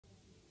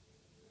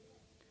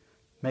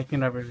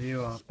Making a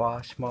review on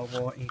Posh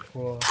Mobile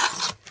equals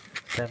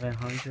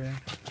 700.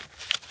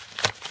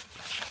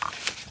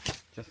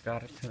 Just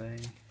got it today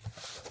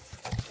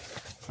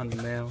on the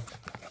mail.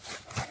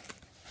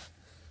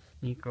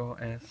 Equal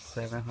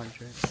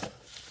S700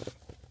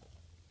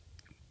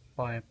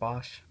 by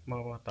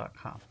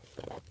PoshMobile.com.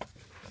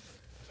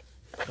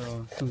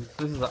 So since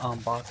this is an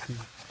unboxing,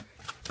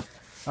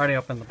 I already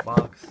opened the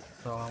box,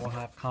 so I will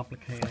have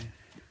complicated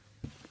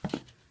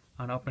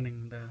on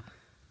opening the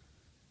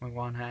with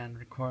one hand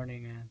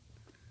recording and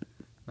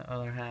the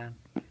other hand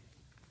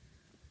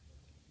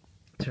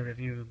to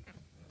review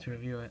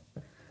it.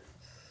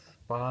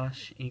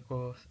 Posh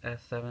equals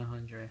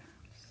S700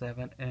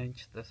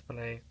 7-inch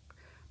display,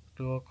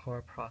 dual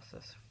core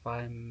process,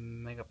 5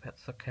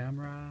 megapixel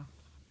camera.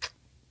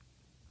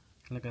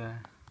 Look at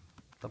that.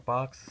 The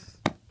box,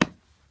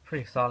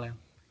 pretty solid,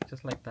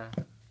 just like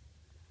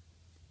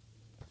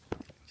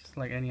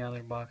any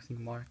other box in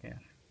the market.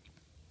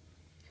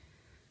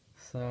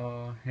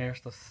 So here's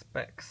the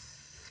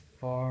specs: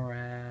 4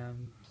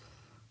 RAM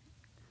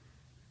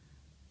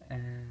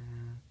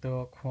and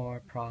dual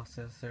core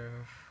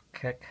processor,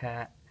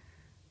 KitKat,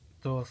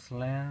 dual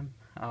SLAM.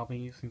 I'll be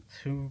using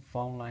 2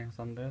 phone lines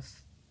on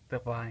this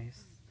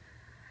device.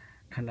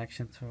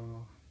 Connection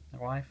to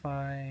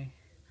Wi-Fi,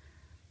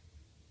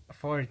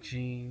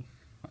 4G,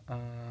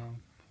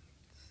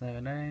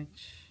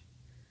 7-inch.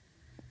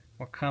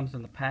 What comes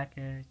in the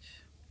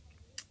package: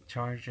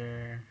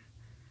 charger,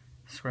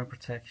 screen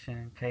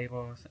protection,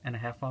 cables, and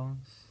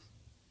headphones.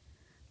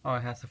 Oh,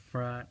 it has a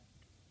front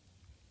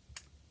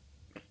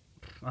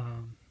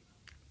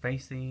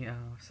facing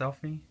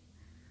selfie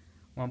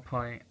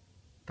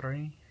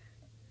 1.3.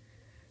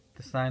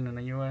 Designed in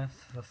the US,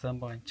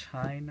 assembled in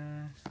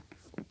China.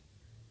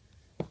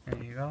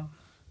 There you go.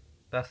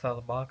 That's how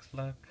the box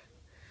look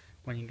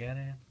when you get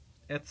it.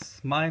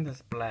 Mine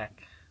is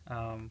black,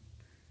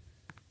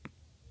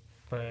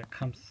 but it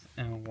comes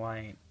in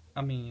white.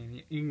 I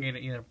mean, you can get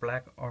it either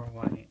black or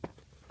white.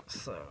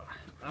 So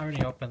I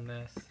already opened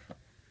this.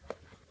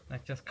 I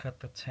just cut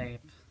the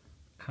tape.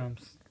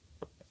 Comes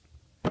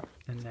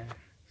in there,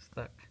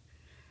 stuck.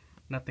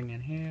 Nothing in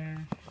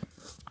here.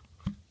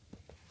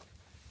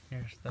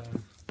 Here's the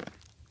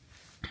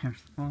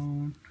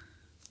phone.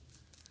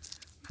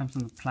 Comes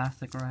in the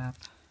plastic wrap.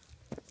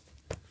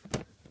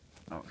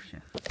 Oh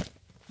shit.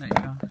 There you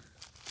go.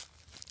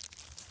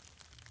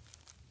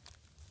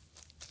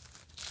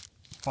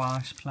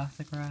 Posh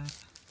plastic wrap.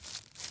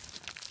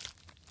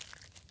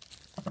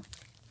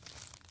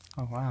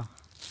 Oh wow,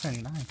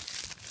 very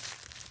nice.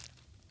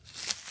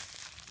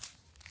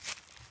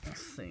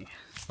 Let's see.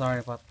 Sorry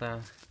about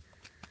that.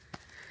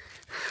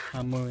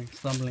 I'm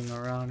stumbling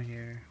around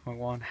here with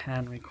one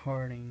hand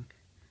recording.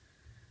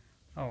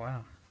 Oh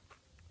wow.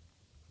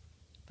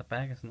 The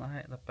bag is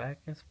nice. The bag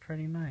is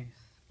pretty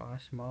nice.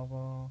 Posh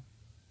Mobile.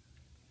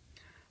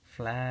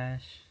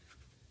 Flash.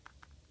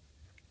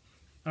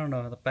 I don't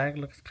know, the bag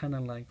looks kind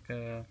of like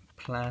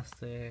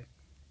plastic,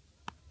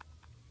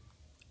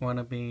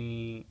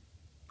 wannabe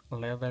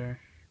leather.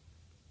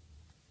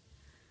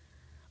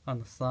 On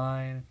the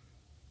side,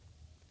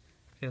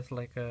 feels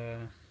like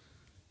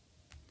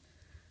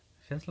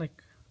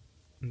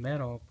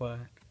metal, but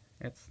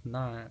it's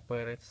not.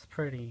 But it's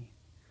pretty.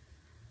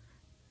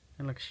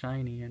 It looks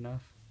shiny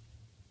enough.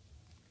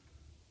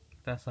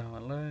 That's how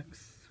it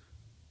looks.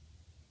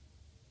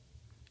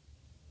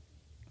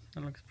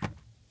 It looks pretty.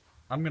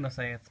 I'm gonna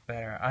say it's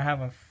better. I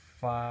have a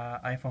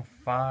iPhone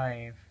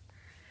 5,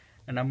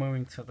 and I'm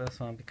moving to this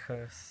one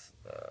because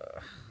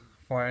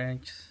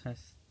 4-inch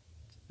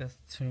is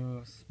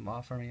too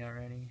small for me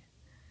already.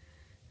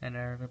 And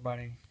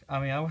everybody, I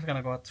mean, I was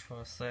gonna go to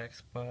a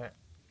 6, but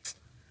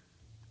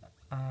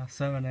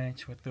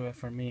 7-inch would do it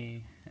for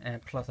me.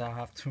 And plus, I'll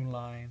have 2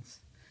 lines,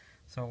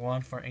 so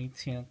one for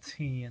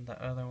AT&T and the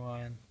other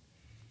one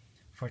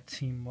for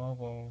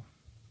T-Mobile.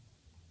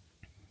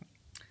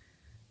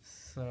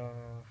 So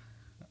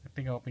I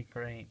think it'll be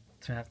great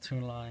to have 2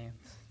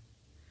 lines.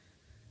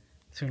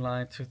 2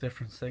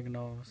 different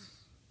signals.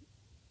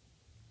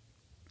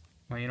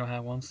 When you don't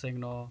have one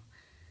signal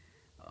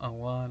on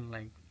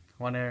one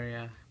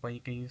area, but you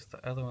can use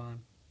the other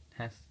one,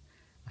 has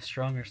a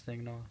stronger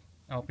signal.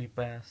 It'll be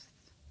best.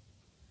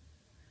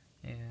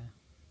 Yeah.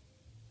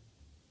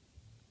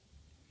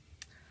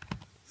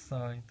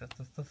 So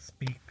that's the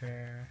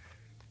speaker,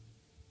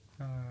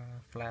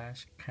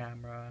 flash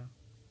camera.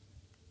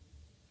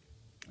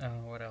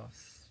 What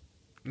else?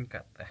 You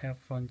got the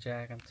headphone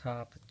jack on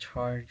top, the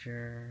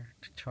charger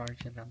to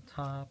charge it on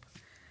top.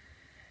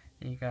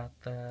 You got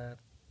the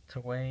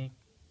two-way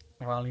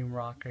volume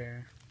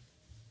rocker.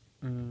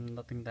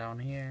 Nothing down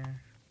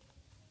here.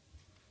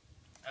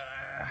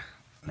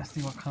 Let's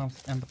see what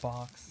comes in the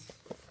box.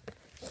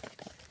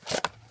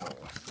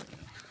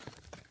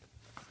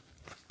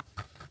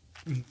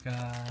 You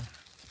got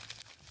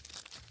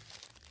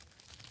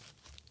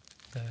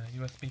the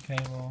USB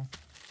cable,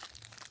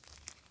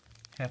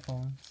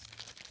 headphones,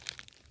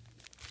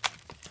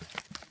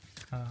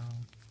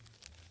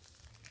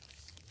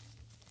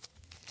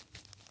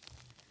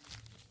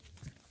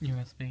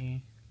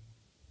 USB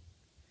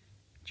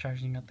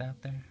charging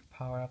adapter,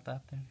 power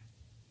adapter.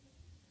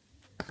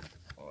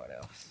 What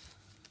else?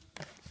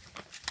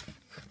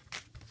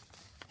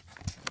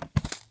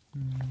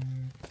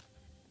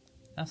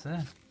 That's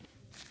it.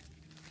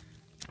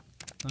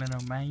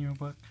 Little manual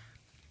book.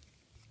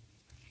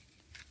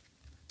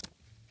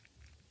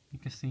 You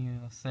can see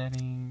the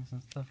settings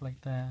and stuff like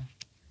that.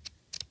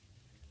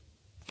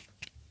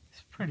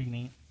 It's pretty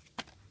neat.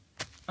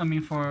 I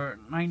mean, for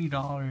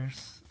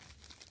 $90,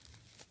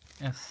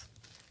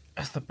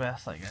 it's the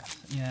best, I guess.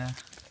 Yeah.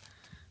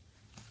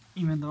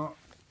 Even though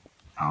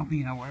I'll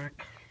be at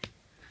work,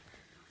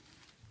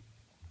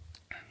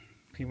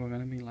 people are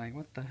gonna be like,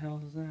 "What the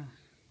hell is that?"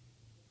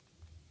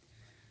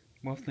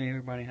 Mostly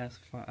everybody has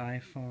an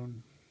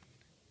iPhone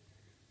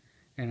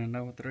and a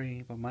Note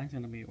 3, but mine's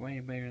gonna be way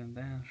bigger than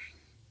that.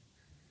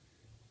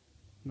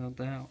 No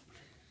doubt.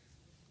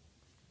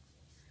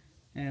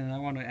 And I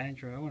want to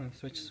Android. I want to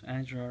switch to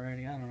Android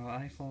already. I don't know.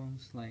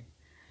 iPhones, like,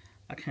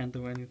 I can't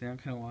do anything. I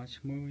can't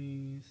watch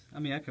movies. I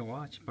mean, I can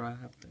watch, but I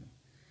have to,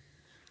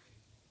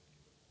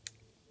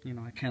 you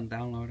know, I can't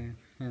download it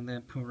and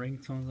then put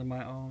ringtones on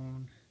my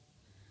own.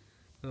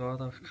 Do all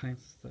those kinds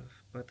of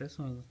stuff. But this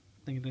one,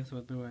 I think this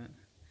will do it.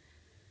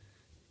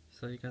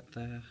 So you got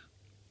the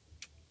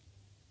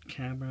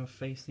camera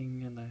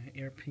facing in the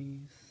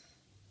earpiece.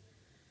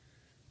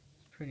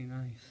 It's pretty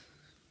nice.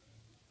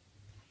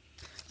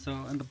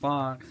 So in the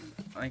box,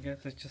 I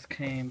guess it just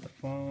came the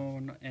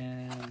phone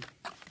and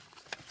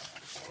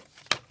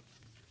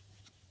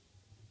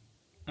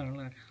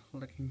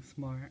looking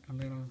smart, a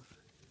little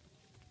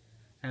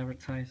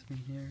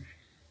advertisement here.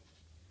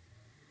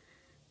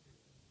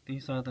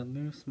 These are the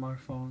new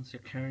smartphones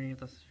your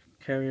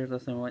carrier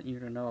doesn't want you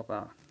to know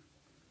about.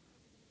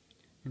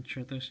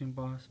 Introducing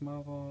Boss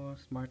Mobile,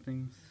 smart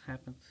things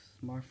happen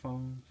to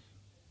smartphones.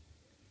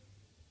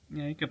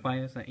 Yeah, you can buy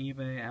this at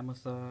eBay,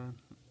 Amazon.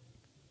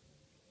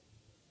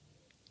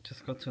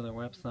 Just go to the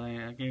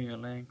website. I'll give you a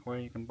link where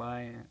you can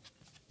buy it.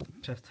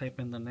 Just type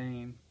in the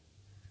name.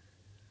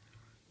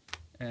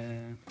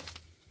 And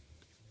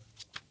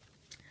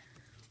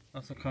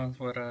also comes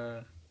with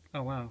a,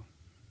 oh wow,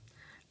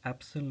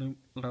 absolute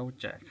low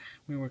jack.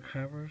 We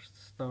recover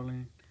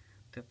stolen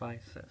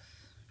devices.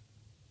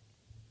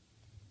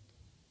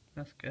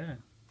 That's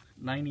good.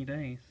 90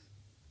 days.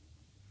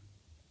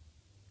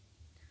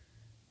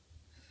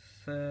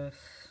 Says,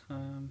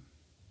 oh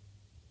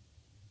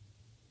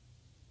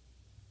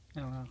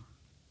wow.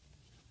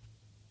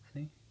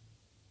 See?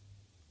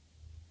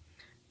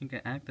 You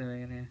can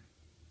activate it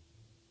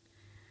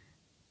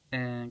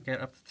and get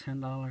up to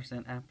 $10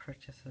 in app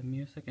purchases,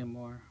 music, and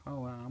more. Oh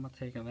wow, I'm gonna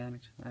take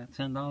advantage of that.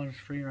 $10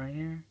 free right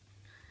here.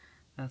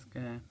 That's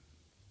good.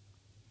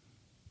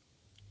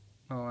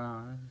 Oh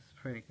wow, this is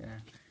pretty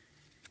good.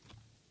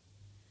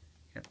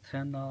 Get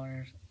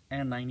 $10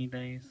 and 90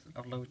 days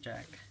of low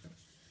jack.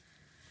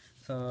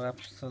 So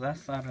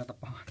that's out of the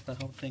box, the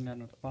whole thing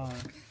out of the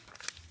box.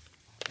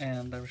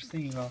 And the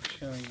receipt I'll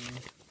show you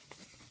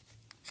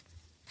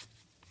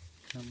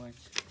how much.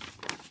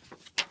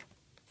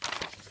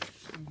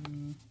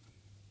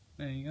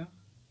 There you go.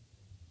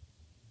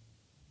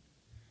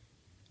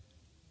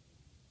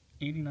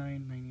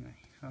 $89.99.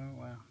 Oh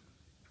wow,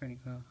 pretty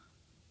cool.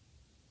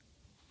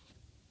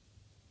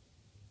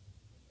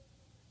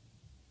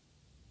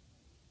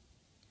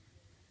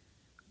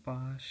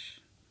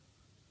 Posh.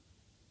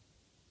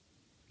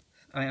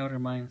 I ordered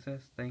mine.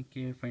 Says thank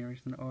you for your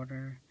recent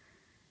order.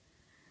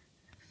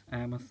 It's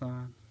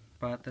Amazon.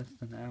 Bought this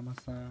on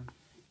Amazon,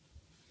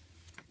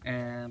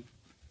 and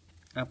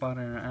I bought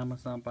it on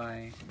Amazon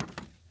by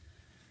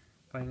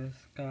this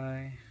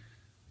guy,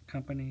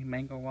 company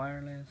Mango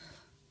Wireless,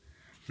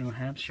 New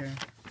Hampshire.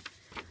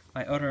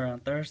 I ordered on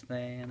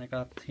Thursday, and I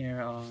got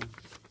here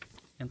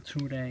in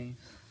 2 days.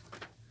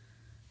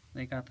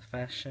 They got the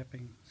fast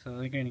shipping, so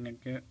they're getting a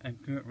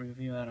good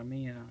review out of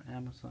me on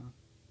Amazon.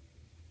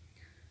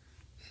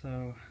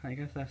 So I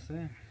guess that's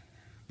it.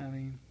 I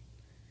mean,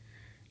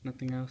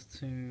 nothing else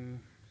to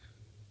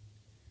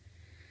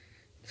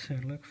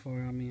look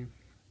for. I mean,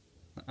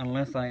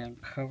 unless I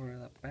uncover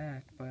the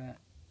back, but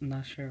I'm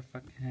not sure if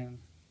I can.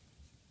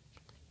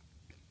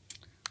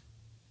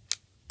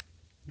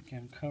 I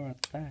can cover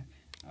the back.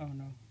 Oh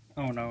no!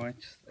 Oh no!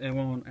 It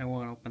won't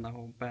open the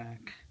whole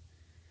back.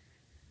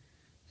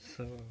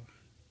 So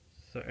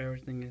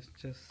everything is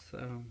just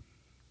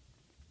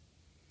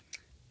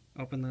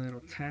open the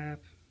little tab,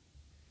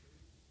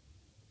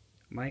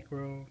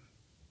 micro.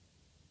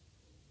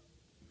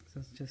 So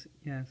it's just,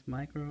 yeah, it's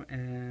micro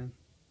and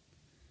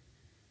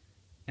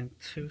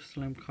 2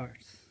 slim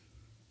cards.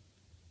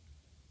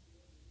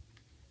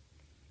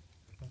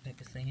 What they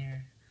can say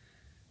here: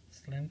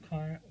 slim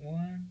card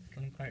 1,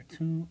 slim card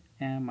 2,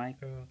 and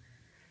micro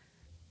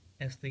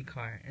SD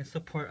card. It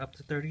support up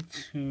to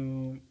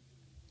 32.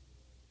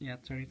 Yeah,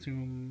 32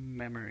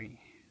 memory.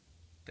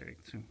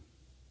 32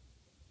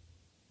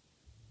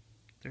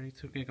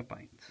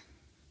 gigabytes.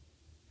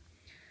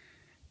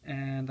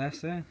 And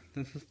that's it.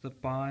 This is the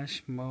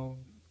Bosch Mobile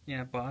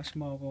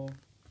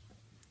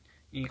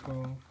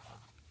equal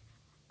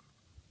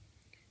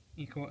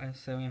equal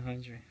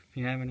s700. If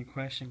you have any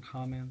question,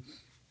 comments,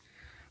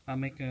 I'll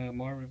make a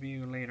more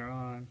review later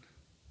on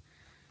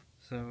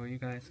so you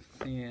guys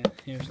can see it.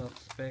 Here's all the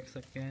specs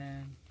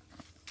again.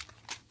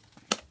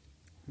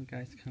 You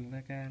guys can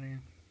look at it.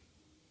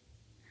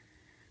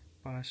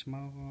 Posh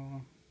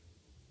Mobile,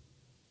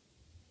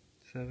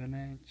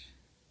 7-inch,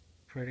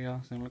 pretty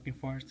awesome. Looking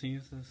forward to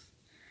use this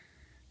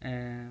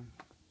and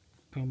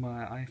put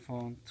my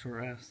iPhone to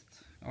rest,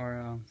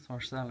 or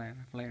sell it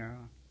later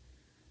on.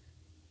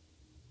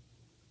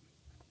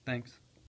 Thanks.